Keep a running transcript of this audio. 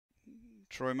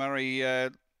Troy Murray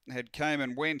had came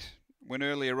and went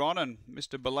earlier on, and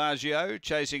Mr. Bellagio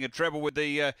chasing a treble with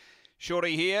the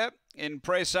shorty here.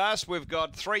 Impress Us. We've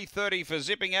got 3:30 for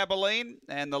Zipping Abilene,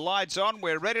 and the lights on.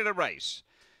 We're ready to race.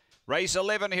 Race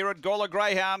 11 here at Gawler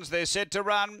Greyhounds. They're set to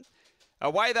run.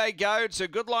 Away they go. It's a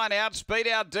good line out. Speed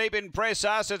out deep. Impress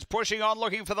Us. It's pushing on,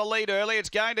 looking for the lead early.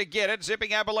 It's going to get it.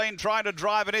 Zipping Abilene trying to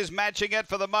drive and is matching it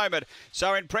for the moment.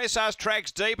 So Impress Us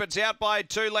tracks deep. It's out by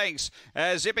 2 lengths.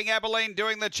 Zipping Abilene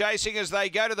doing the chasing as they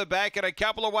go to the back. And a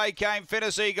couple away came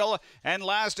Finnis Eagle. And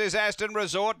last is Aston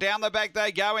Resort. Down the back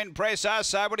they go. Impress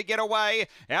Us able to get away.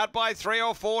 Out by 3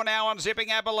 or 4 now on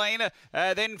Zipping Abilene.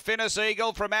 Then Finnis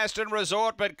Eagle from Aston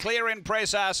Resort. But clear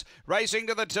Impress Us. Racing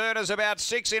to the turn is about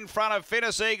 6 in front of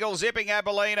Finnis Eagle, Zipping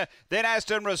Abilene, then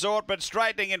Aston Resort, but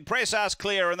straightening Impress Us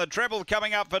clear, and the treble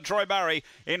coming up for Troy Murray.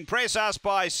 Impress Us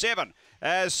by 7.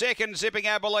 Second, Zipping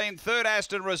Abilene, third,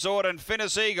 Aston Resort, and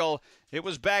Finnis Eagle. It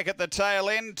was back at the tail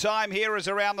end. Time here is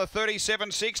around the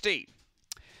 37.60.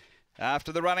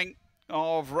 After the running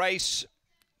of race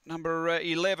number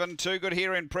 11, too good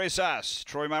here, Impress Us.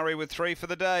 Troy Murray with 3 for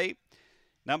the day.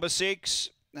 Number 6.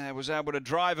 Was able to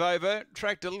drive over,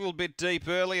 tracked a little bit deep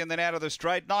early and then out of the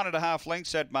straight. 9.5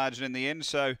 lengths that margin in the end,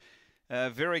 so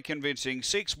very convincing.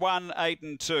 6, 1, 8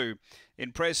 and 2.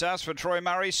 Impress Us for Troy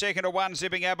Murray. 2nd to 1,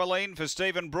 Zipping Abilene for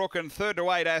Stephen Brook, and 3rd to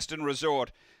 8, Aston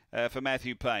Resort for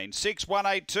Matthew Payne. 6, 1,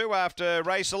 8, 2 after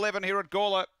race 11 here at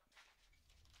Gawler.